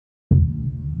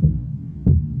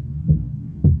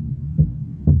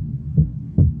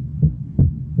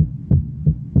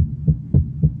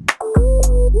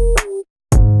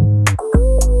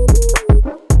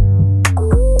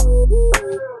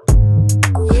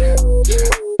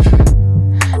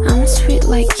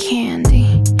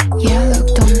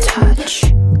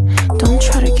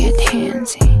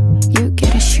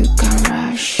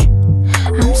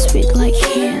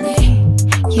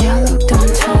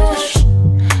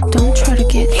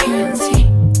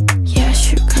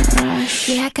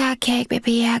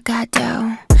I got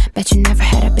dough. Bet you never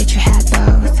had a bitch you had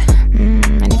both.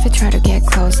 And if you try to get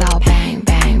close, I'll bang,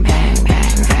 bang, bang,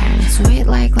 bang, bang. Sweet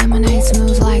like lemonade,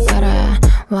 smooth like butter.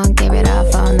 Won't give it up,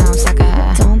 oh no,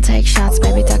 sucker. Don't take shots,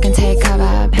 baby, duck and take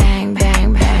cover. Bang,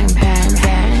 bang, bang, bang,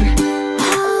 bang.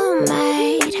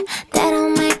 Homemade, they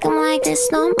don't make them like this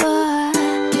no more.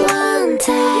 One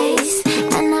taste,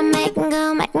 and I make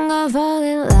them go fall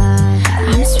in love.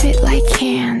 I'm sweet like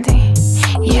candy,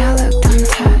 yeah, look, don't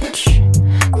touch.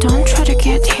 Don't try to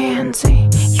get handsy,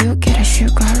 you get a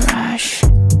sugar rush.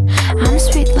 I'm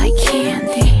sweet like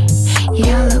candy,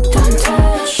 yeah, look, don't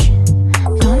touch.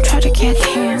 Don't try to get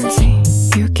handsy,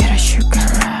 you get a sugar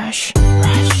rush.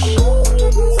 Rush,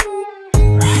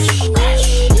 rush, rush,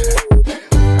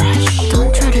 rush.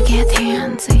 Don't try to get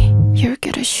handsy, you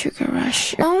get a sugar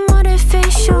rush. No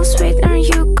artificial sweetener,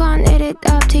 you gon' eat it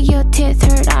up till your teeth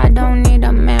hurt. I don't need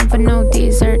a man for no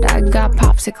dessert. I got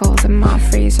popsicles in my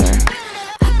freezer.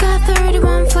 I got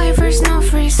 31 flavors, no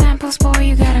free samples. Boy,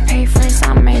 you gotta pay first.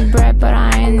 I make bread, but I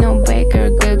ain't no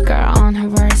baker. Good girl on her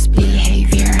worst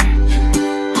behavior.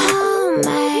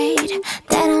 Homemade,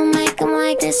 they don't make them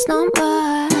like this no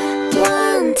more.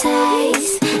 One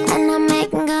taste,